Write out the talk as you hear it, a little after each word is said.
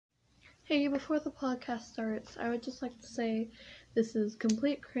Hey, before the podcast starts, I would just like to say this is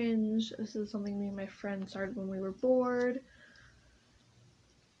complete cringe. This is something me and my friend started when we were bored.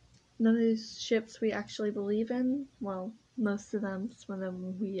 None of these ships we actually believe in. Well, most of them, some of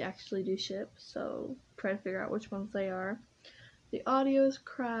them we actually do ship, so try to figure out which ones they are. The audio is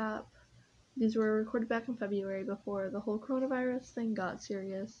crap. These were recorded back in February before the whole coronavirus thing got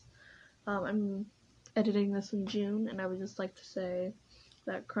serious. I'm editing this in June, and I would just like to say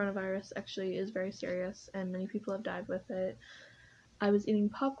that coronavirus actually is very serious and many people have died with it. I was eating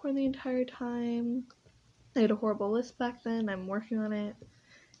popcorn the entire time. I had a horrible list back then. I'm working on it.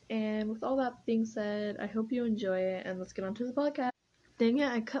 And with all that being said, I hope you enjoy it, and let's get on to the podcast. Dang it,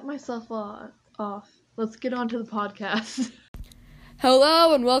 I cut myself off. Let's get on to the podcast.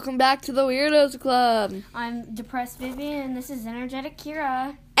 Hello and welcome back to the Weirdos Club. I'm Depressed Vivian and this is Energetic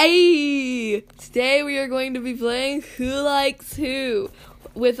Kira. Hey! Today we are going to be playing Who Likes Who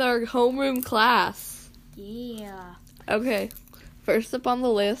with our homeroom class. Yeah. Okay, first up on the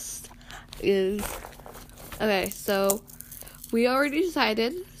list is... Okay, so we already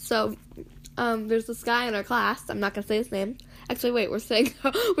decided. So, there's this guy in our class. I'm not going to say his name. Actually, wait, we're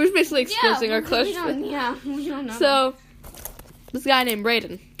basically exposing our close friends. We don't know. So, this guy named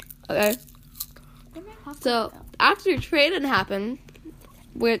Brayden. Okay? So, after Trayden happened,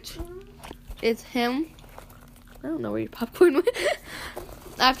 which is him. I don't know where your popcorn went.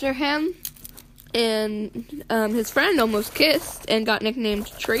 After him and his friend almost kissed and got nicknamed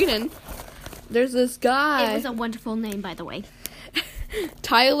Trayden, there's this guy. It was a wonderful name, by the way.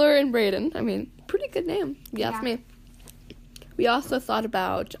 Tyler and Brayden. I mean, pretty good name. That's me. We also thought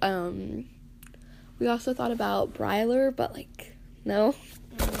about Bryler, but like no.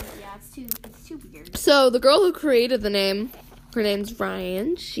 Yeah, it's too weird. So the girl who created the name, her name's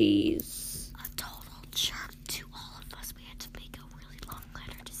Ryan. She's a total jerk to all of us. We had to make a really long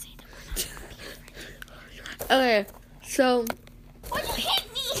letter to say that we're not okay. So. Why you hit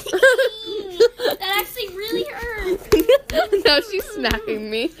me? That actually really hurt. No, she's smacking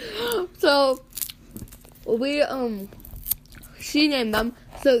me. So she named them.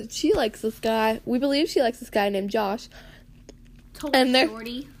 So she likes this guy. We believe she likes this guy named Josh. Total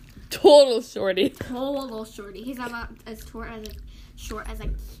shorty. Total shorty. Total shorty. He's about as short as a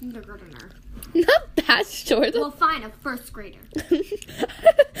kindergartner. Not that short. Well, fine, a first grader. I'm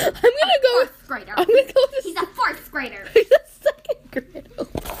gonna go. Fourth grader. I'm gonna go with. He's a fourth grader. He's a second grader.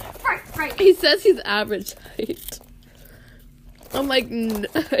 First grader. He says he's average height. I'm like,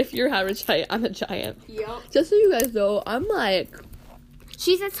 if you're average height, I'm a giant. Yep. Just so you guys know, I'm like.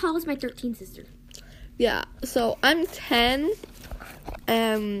 She's as tall as my 13th sister. Yeah, so I'm 10,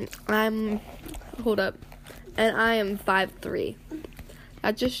 and hold up, and I am 5'3".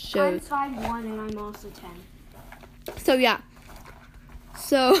 That just shows. I'm 5'1", and I'm also 10. So, yeah.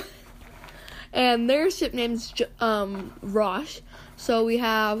 So, and their ship name's Rosh. So we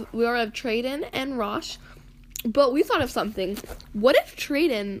already have Trayden and Rosh. But we thought of something. What if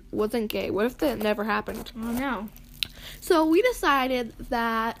Trayden wasn't gay? What if that never happened? Oh, no. So we decided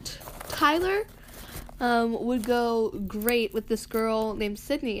that Tyler would go great with this girl named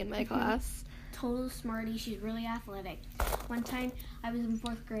Sydney in my class. Total smarty. She's really athletic. One time, I was in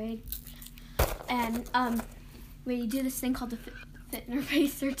 4th grade, and we do this thing called the Fitness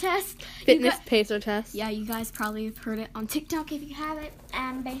Pacer Test. Fitness Pacer Test. Yeah, you guys probably have heard it on TikTok if you haven't.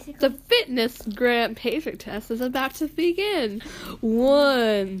 And basically, the Fitness Grant Pacer Test is about to begin.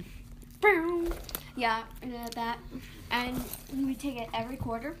 1. Yeah, that. And we take it every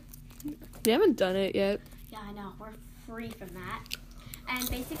quarter. We haven't done it yet. Yeah, I know. We're free from that. And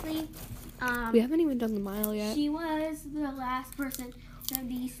basically, we haven't even done the mile yet. She was the last person to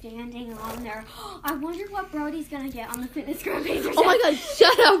be standing on there. I wonder what Brody's gonna get on the Fitness Grand Pacer Test. Oh my god,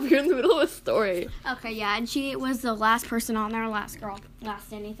 shut up. You're in the middle of a story. Okay, yeah, and she was the last person on there, last girl,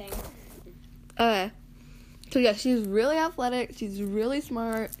 last anything. Okay. So yeah, she's really athletic. She's really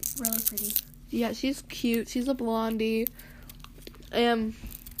smart. Really pretty. Yeah, she's cute. She's a blondie.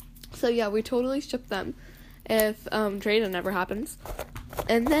 So yeah, we totally ship them if Trayden never happens.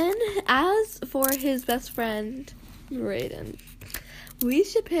 And then as for his best friend, Brayden, we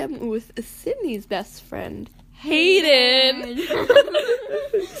ship him with Sydney's best friend, Hayden.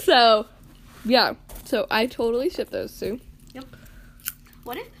 So, yeah. So I totally ship those two. Yep.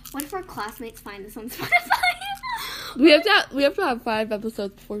 What if our classmates find this on Spotify? We have to have 5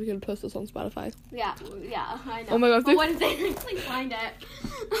 episodes before we can post this on Spotify. Yeah, I know. Oh my god. But what if they actually find it?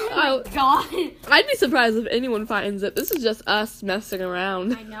 Oh my god. I'd be surprised if anyone finds it. This is just us messing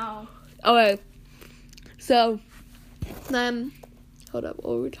around. I know. Okay. So, then, hold up.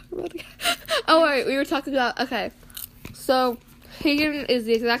 What were we talking about again? Oh, right. We were talking about, okay. So, Hagen is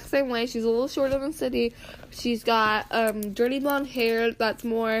the exact same way. She's a little shorter than Sydney. She's got dirty blonde hair that's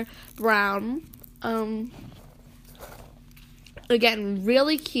more brown. Again,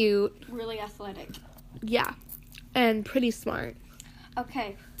 really cute. Really athletic. Yeah. And pretty smart.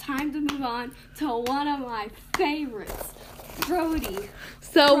 Okay, time to move on to one of my favorites, Brody.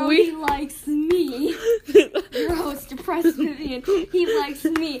 So Brody likes me. Your host, Depressed Vivian. He likes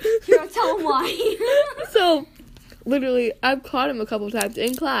me. Here, tell him why. So, literally, I've caught him a couple times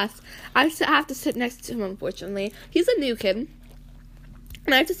in class. I have to sit next to him, unfortunately. He's a new kid.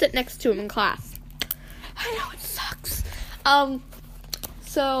 And I have to sit next to him in class. I know, it sucks.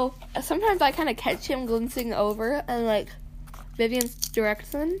 So, sometimes I kind of catch him glancing over and, like, Vivian's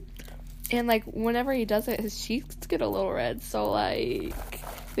direction. And, like, whenever he does it, his cheeks get a little red. So, like,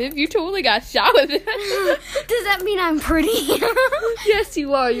 Viv, you totally got shot with it. Does that mean I'm pretty? Yes,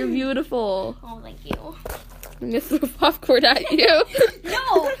 you are. You're beautiful. Oh, thank you. I'm gonna throw popcorn at you.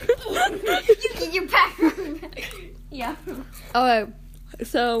 No! You get your back. Yeah. Okay,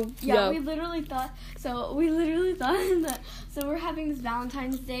 so, Yeah, we literally thought that, so we're having this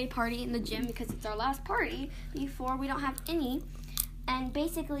Valentine's Day party in the gym because it's our last party before we don't have any. And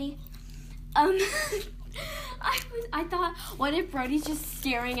basically, I thought, what if Brody's just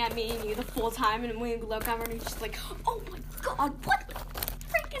staring at me and you the full time, and when we look over and he's just like, oh my god, what the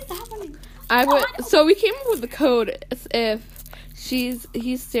frick is happening? So we came up with the code if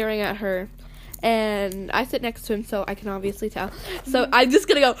he's staring at her, and I sit next to him, so I can obviously tell. So I'm just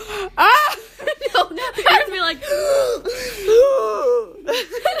gonna go, ah! No, you're gonna be like, and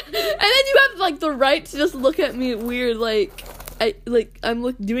then you have like the right to just look at me weird,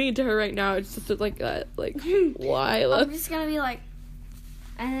 I'm doing it to her right now. It's just like that, like why? I'm just gonna be like,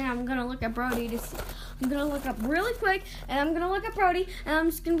 and then I'm gonna look at Brody to see. I'm gonna look up really quick, and I'm gonna look at Brody, and I'm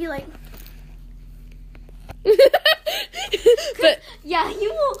just gonna be like. But yeah, he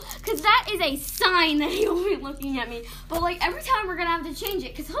will, because that is a sign that he will be looking at me. But like every time we're gonna have to change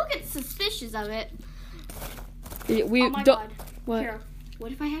it, because he'll get suspicious of it. we Oh my don't. god. What? Here,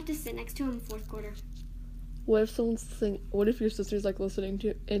 what if I have to sit next to him in fourth quarter? What if your sister's like listening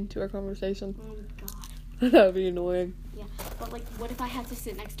into our conversation? Oh my god. That would be annoying. Yeah, but like, what if I have to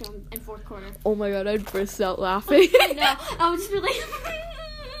sit next to him in fourth quarter? Oh my god, I'd burst out laughing. No, I would just be like.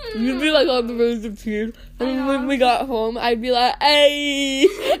 You'd be like on the verge of tears. And then when we got home, I'd be like, hey!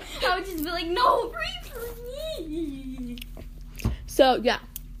 I would just be like, no, breathe for me. So, yeah.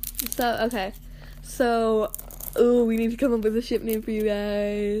 So, okay. So, we need to come up with a ship name for you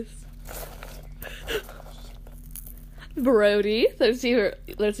guys. Brody. Let's either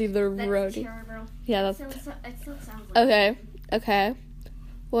Brody. Terrible. Yeah, that's... It still sounds like Okay.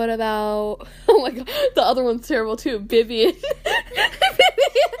 What about... Oh my god, the other one's terrible too. Vivian.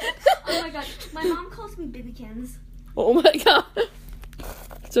 Oh my god, my mom calls me Bibikins. Oh my god.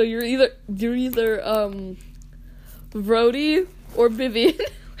 So you're either Brody or Vivian.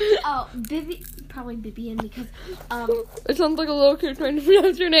 Oh, probably Vivian because It sounds like a little kid trying to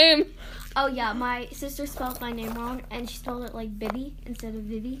pronounce your name. oh yeah, my sister spelled my name wrong and she spelled it like Bibby instead of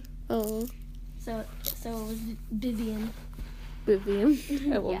Vivi. Oh. So it was Vivian. Vivian.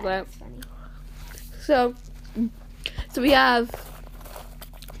 I love yeah, that. That's funny. So we have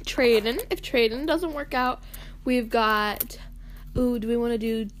Traden. If Traden doesn't work out, we've got do we want to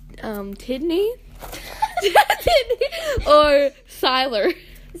do Tidney? Tidney or Siler?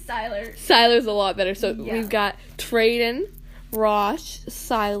 Siler's a lot better. So Yeah. we've got Traden, Rosh,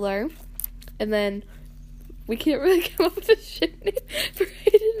 Siler, and then we can't really come up with a shit name for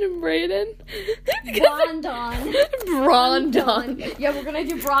Hayden and Brayden. Brondon. Yeah, we're gonna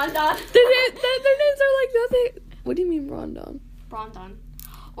do Brondon. Their names are like nothing. What do you mean Brondon? Brondon.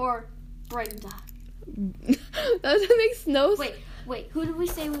 Or Brenda. That makes no sense. Wait, who did we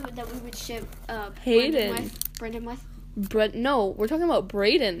say that we would ship Hayden. Brendan with? No, we're talking about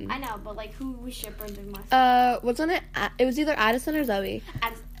Brayden. I know, but like who we ship Brendan with? What's on it? It was either Addison or Zoe.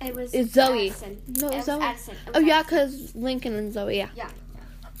 It's Zoe. Addison. No, it was Zoe. Addison. Oh yeah, because Lincoln and Zoe. Yeah. Yeah.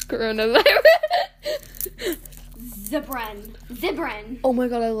 Coronavirus. Zibren. Oh my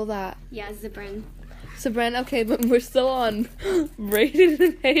god, I love that. Yeah, Zibren. Sabren, okay, but we're still on Brayden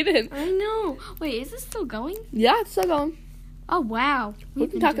and Hayden. I know. Wait, is this still going? Yeah, it's still going. Oh wow.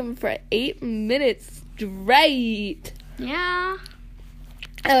 We've been talking for 8 minutes straight. Yeah.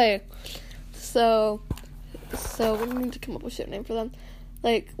 Okay, so we need to come up with a shit name for them.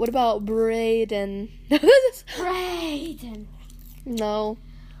 Like, what about Brayden? Brayden. No.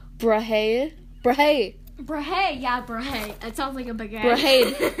 Brahay. Yeah, Brahay. It sounds like a baguette.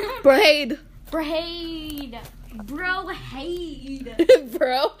 Braid. Brohade. Bro.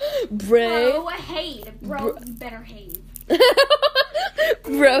 Bray. Brohade. Bro, you better hate.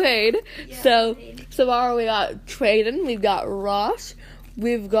 Brohade. Yeah, So Brohade. so far we got Traden, we've got Ross,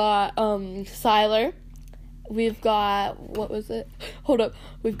 we've got Siler, we've got what was it? Hold up,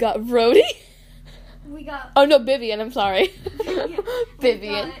 we've got Brody. We got. Oh no, Vivian. I'm sorry. Yeah,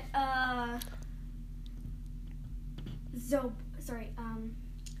 Vivian. We got,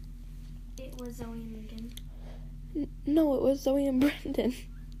 it was Zoe and Lincoln. No, it was Zoe and Brendan.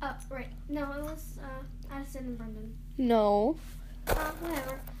 Oh, right. No, it was Addison and Brendan. No.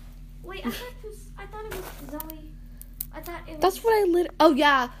 Whatever. Wait, I thought it was Zoe. I thought it was. That's what I Oh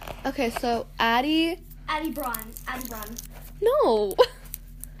yeah. Okay, so Addie. Addie Braun. No.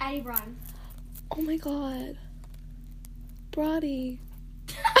 Addie Braun. Oh my god. Brody.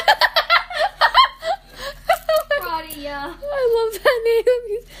 Brody, yeah. I love that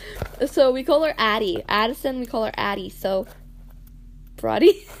name. So we call her Addie. Addison, we call her Addie. So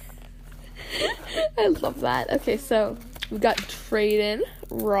Brody. I love that. Okay, so we've got Traden,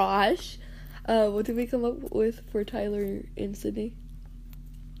 Raj. What did we come up with for Tyler and Sydney?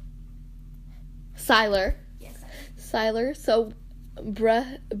 Siler. Yes. Siler. So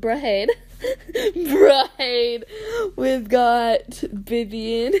Brahade. Brahade. We've got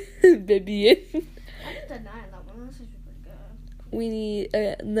Vivian. Vivian. I didn't deny that one. This is pretty good. We need,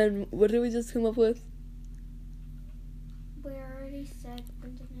 and then what did we just come up with? We already said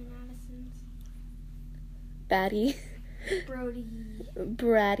Brendan and Addison's. Batty. Brody.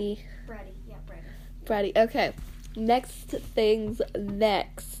 Bratty. Brady. Yeah, Brady. Bratty. Okay. Next things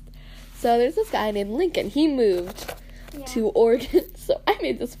next. So there's this guy named Lincoln. He moved Yeah. to Oregon. So I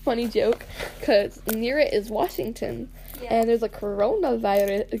made this funny joke because near it is Washington. Yeah. And there's a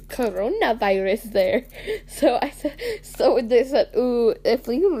coronavirus there. So I said, so they said, ooh, if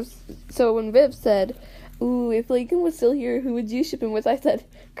Lincoln was, so when Viv said, ooh, if Lincoln was still here, who would you ship him with? I said,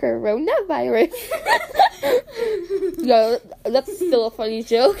 coronavirus. Yeah, that's still a funny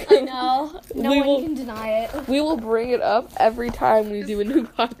joke. I know. No We one will- can deny it. We will bring it up every time we do a new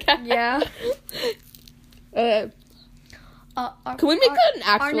podcast. Yeah. Can we make that an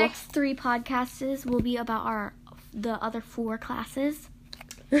actual? Our next 3 podcasts will be about the other 4 classes.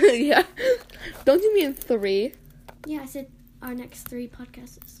 Yeah. Don't you mean 3 Yeah, I said our next 3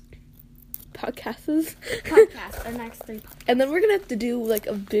 podcasts. podcasts? Our next 3 podcasts. And then we're gonna have to do like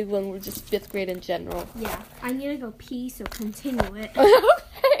a big one. We're just 5th grade in general. Yeah, I need to go pee, so continue it.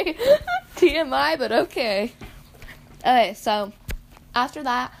 Okay. TMI, but okay. Okay, so after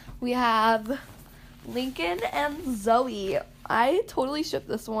that we have Lincoln and Zoe. I totally ship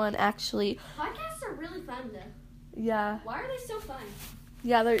this one actually. Podcasts are really fun, though. Yeah. Why are they so fun?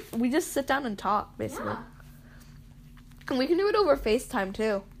 Yeah, we just sit down and talk basically. Yeah. And we can do it over FaceTime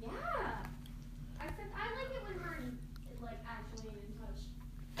too. Yeah. I like it when we're actually in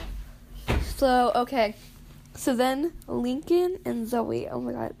touch. So, okay. So then Lincoln and Zoe. Oh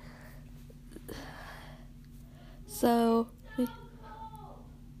my god. So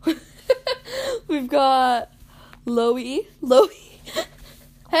we've got Loey.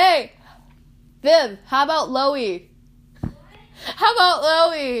 Hey, Viv, how about Loey? How about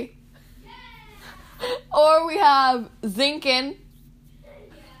Loey? Or we have Zinkin.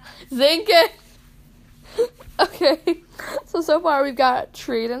 Okay. So far we've got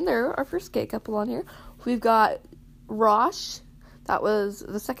Traden. They're our first gay couple on here. We've got Rosh. That was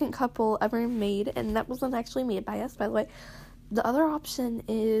the second couple ever made, and that wasn't actually made by us, by the way. The other option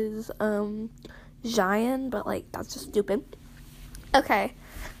is Jian, but that's just stupid. Okay.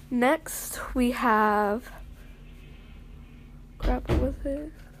 Next we have crap, what was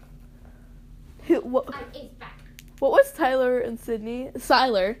it? What was Tyler and Sydney?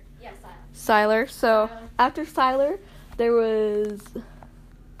 Siler. Yes, Siler. So Siler. after Siler, there was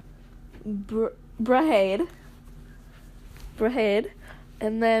Brahade,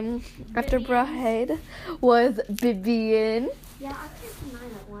 and then after Brahade was Vivian. Yeah, I can't deny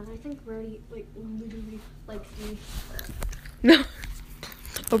that one. I think Brody literally likes me. No.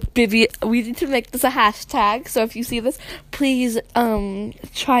 Oh, Vivian. We need to make this a hashtag. So if you see this, please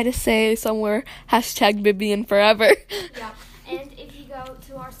try to say somewhere hashtag Vivian forever. Yeah, and if you go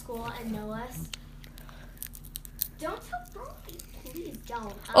to our school and know us, don't tell Brody. Please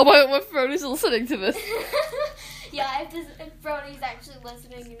don't. Oh my god, what Brody's listening to this? Yeah, if Brody's actually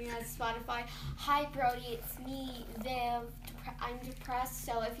listening and he has Spotify, hi Brody, it's me, Viv. I'm depressed,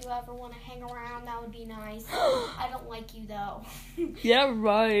 so if you ever want to hang around, that would be nice. I don't like you though. Yeah,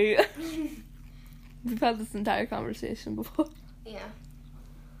 right. We've had this entire conversation before. Yeah.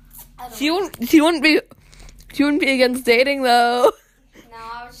 She wouldn't be against dating though. No,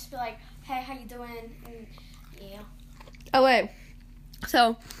 I would just be like, hey, how you doing? And, yeah. Oh wait.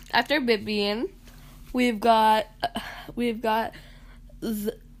 So after Vivian, we've got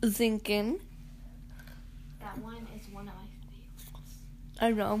Zinkin. That one is one of my favorites. I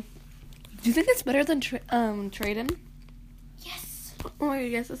don't know. Do you think it's better than Traden? Yes. Oh my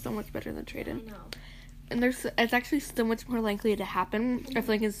god, yes, it's so much better than I Traden. know. And it's actually so much more likely to happen. I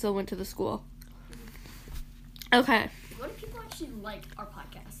feel like it still went to the school. Okay. What if people actually like our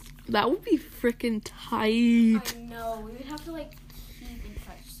podcast? That would be freaking tight. I know. We would have to like keep in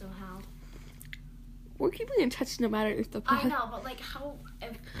touch somehow. We're keeping in touch no matter if the I know, but like how?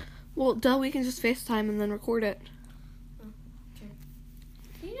 Well, duh, we can just FaceTime and then record it.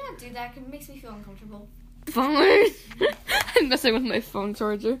 Can you not do that? 'Cause it makes me feel uncomfortable. Fine. I'm messing with my phone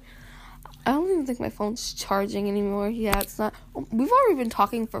charger. I don't even think my phone's charging anymore. Yeah, it's not. We've already been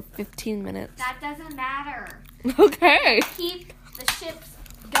talking for 15 minutes. That doesn't matter. Okay. Keep the ships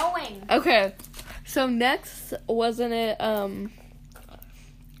going. Okay. So next, wasn't it,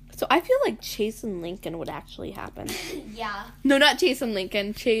 so I feel like Chase and Lincoln would actually happen. Yeah. No, not Chase and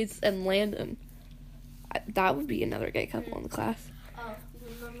Lincoln. Chase and Landon. That would be another gay couple in the class. Oh,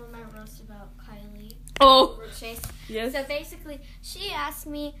 you remember my roast about Kylie? Oh. Or Chase? Yes. So basically, she asked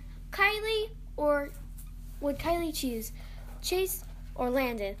me, Kylie or would Kylie choose Chase or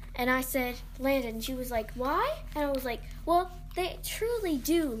Landon? And I said Landon. She was like, why? And I was like, well, they truly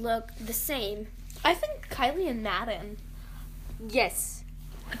do look the same. I think Kylie and Madden. Yes.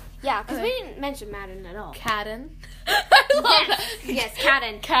 Yeah, because Okay. we didn't mention Madden at all. Cadden. I love that. Yes,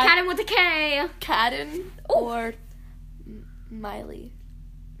 Cadden. Cad- Cadden with a K. Cadden or Miley.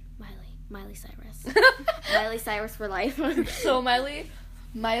 Miley Cyrus. Miley Cyrus for life. So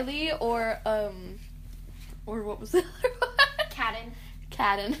Miley or what was the other one? Cadden.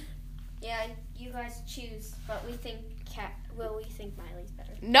 Cadden. Yeah, you guys choose, but we think we think Miley's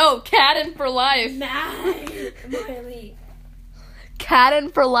better. No, Cadden for life. Miley.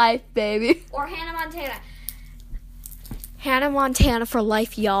 Cadden for life, baby. Or Hannah Montana. Hannah Montana for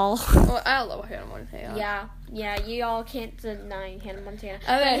life, y'all. Oh, I love Hannah Montana. Yeah, you all can't deny Hannah Montana. Okay.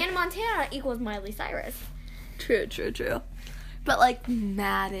 But Hannah Montana equals Miley Cyrus. True. But like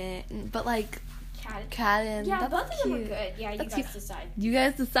Madden, but like Cadden. Yeah, that's both of them are cute. good. Yeah, you That's guys cute. decide. You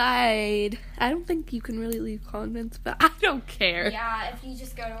guys decide. I don't think you can really leave comments, but I don't care. Yeah, if you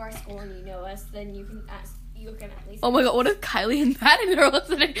just go to our school and you know us, then you can ask. You can at least. Oh my god, what if Kylie and Madden are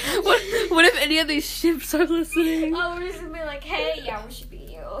listening? What if any of these ships are listening? Oh, we're just gonna be like, hey, yeah, we should be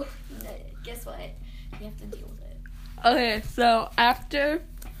you. Guess what? You have to deal with it. Okay, so after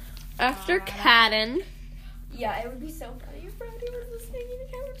Cadden. Yeah, it would be so funny if Brody was listening and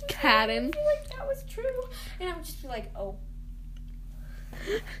the camera just Cadden. be like, that was true. And I would just be like, oh.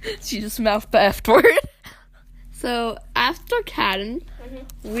 She just mouthed the F word. So after Cadden,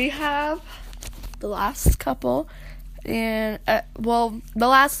 we have the last couple, and the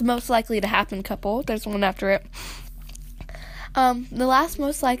last most likely to happen couple. There's one after it. The last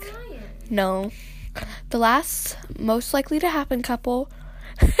most likely to happen couple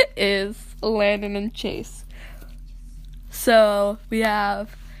is Landon and Chase. So we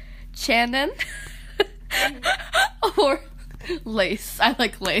have Chandon or Lace. I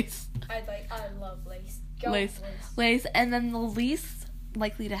like Lace. I love Lace. Lace, and then the least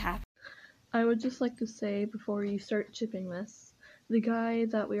likely to happen. I would just like to say before you start shipping this, the guy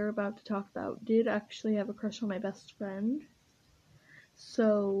that we are about to talk about did actually have a crush on my best friend.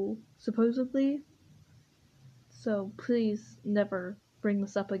 So, supposedly. So, please never bring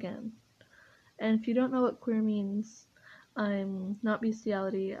this up again. And if you don't know what queer means, I'm not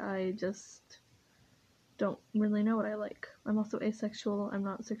bestiality, I just don't really know what I like. I'm also asexual, I'm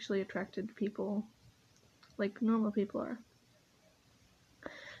not sexually attracted to people like normal people are.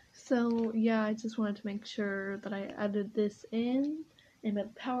 So, yeah, I just wanted to make sure that I added this in, and by the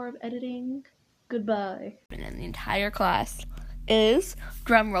power of editing, goodbye. And the entire class is,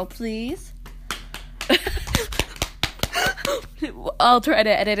 drumroll please. I'll try to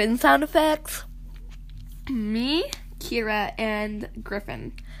edit in sound effects. Me, Kira, and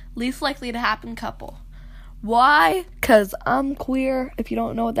Griffin. Least likely to happen couple. Why? Because I'm queer. If you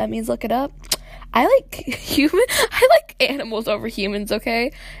don't know what that means, look it up. I like animals over humans,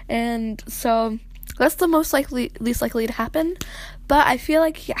 okay? And so that's the least likely to happen. But I feel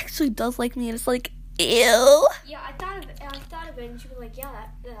like he actually does like me, and it's like, ew. Yeah, I thought of it, and she was like, yeah,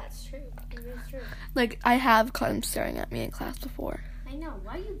 that's true. It is true. Like, I have caught him staring at me in class before. I know.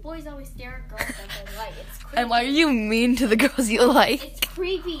 Why do you boys always stare at girls that they like? It's creepy. And why are you mean to the girls you like? It's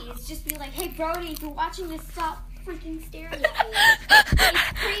creepy. It's just be like, hey, Brody, if you're watching this, stop freaking staring at me.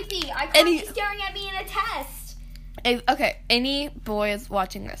 It's creepy. I caught you staring at me in a test. Okay, any boys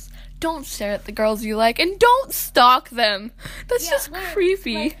watching this, don't stare at the girls you like, and don't stalk them. That's just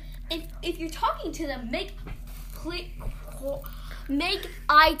creepy. Like, if you're talking to them, make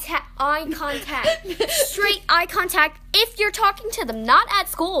eye contact. Straight eye contact if you're talking to them, not at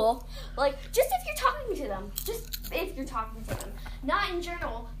school. Like, just if you're talking to them. Just if you're talking to them. Not in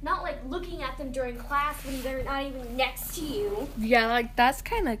general. Not, like, looking at them during class when they're not even next to you. Yeah, like, that's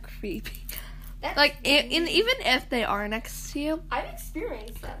kind of creepy. That's Like, even if they are next to you. I've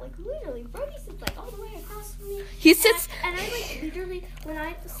experienced that. Like, literally, Brody sits, like, all the way across from me. He sits... And I like, literally, when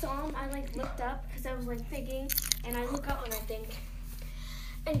I saw him, I, like, looked up because I was, like, thinking. And I look up and I think.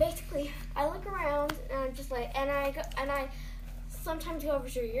 And basically, I look around and I'm just like, and I sometimes go over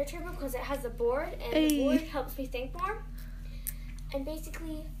to your turbo because it has a board. And the board helps me think more. And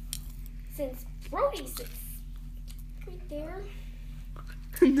basically, since Brody sits right there.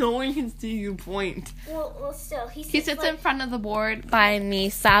 No one can see you point. Well, still, he He sits like, in front of the board by me,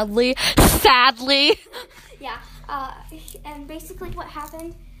 sadly. Sadly. Yeah. And basically what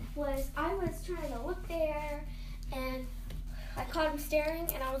happened was I was trying to look there, and I caught him staring,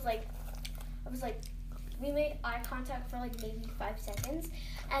 and I was like, we made eye contact for like maybe 5 seconds,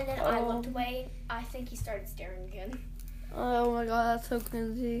 and then I looked away. I think he started staring again. Oh my god, that's so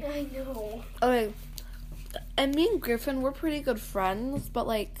cringy. I know. Okay. And me and Griffin, we're pretty good friends, but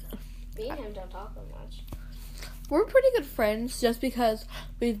like... Me and him don't talk that much. We're pretty good friends just because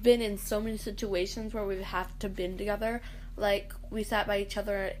we've been in so many situations where we've have to been together. Like, we sat by each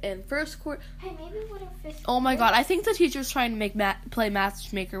other in first quarter. Hey, maybe what if it's... Oh my god, I think the teacher's trying to make play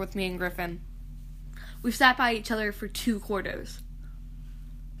matchmaker with me and Griffin. We've sat by each other for 2 quarters.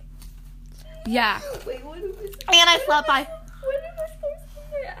 Yeah. Wait, what if it's... And I slept by... What if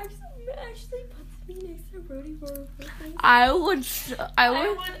I actually put me next to Brody for a birthday? I would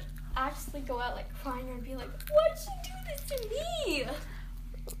actually go out like crying and be like, why'd you do this to me?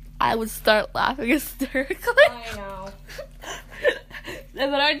 I would start laughing hysterically. I know.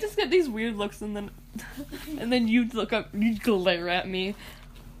 And then I'd just get these weird looks, and then you'd look up, you'd glare at me.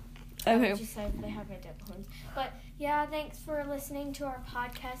 Okay. Just say they have red balloons. But yeah, thanks for listening to our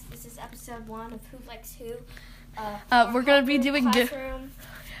podcast. This is episode 1 of Who Likes Who. We're gonna be doing classroom.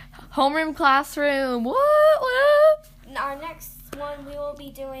 Homeroom classroom. What? In our next one, we will be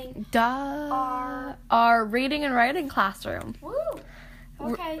doing Our reading and writing classroom. Woo.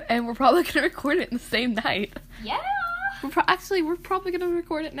 Okay. And we're probably gonna record it in the same night. Yeah. We're probably gonna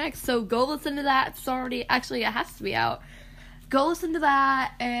record it next. So go listen to that. It's already it has to be out. Go listen to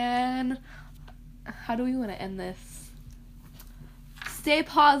that. And how do we want to end this? Stay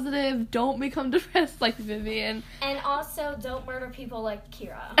positive. Don't become depressed like Vivian. And also, don't murder people like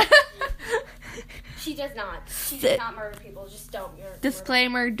Kira. She does not. She does not murder people. Just don't murder.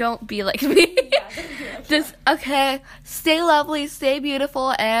 Disclaimer, don't be like me. Yeah, don't be like Kira. Okay. Stay lovely, stay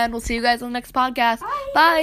beautiful, and we'll see you guys on the next podcast. Bye. Bye.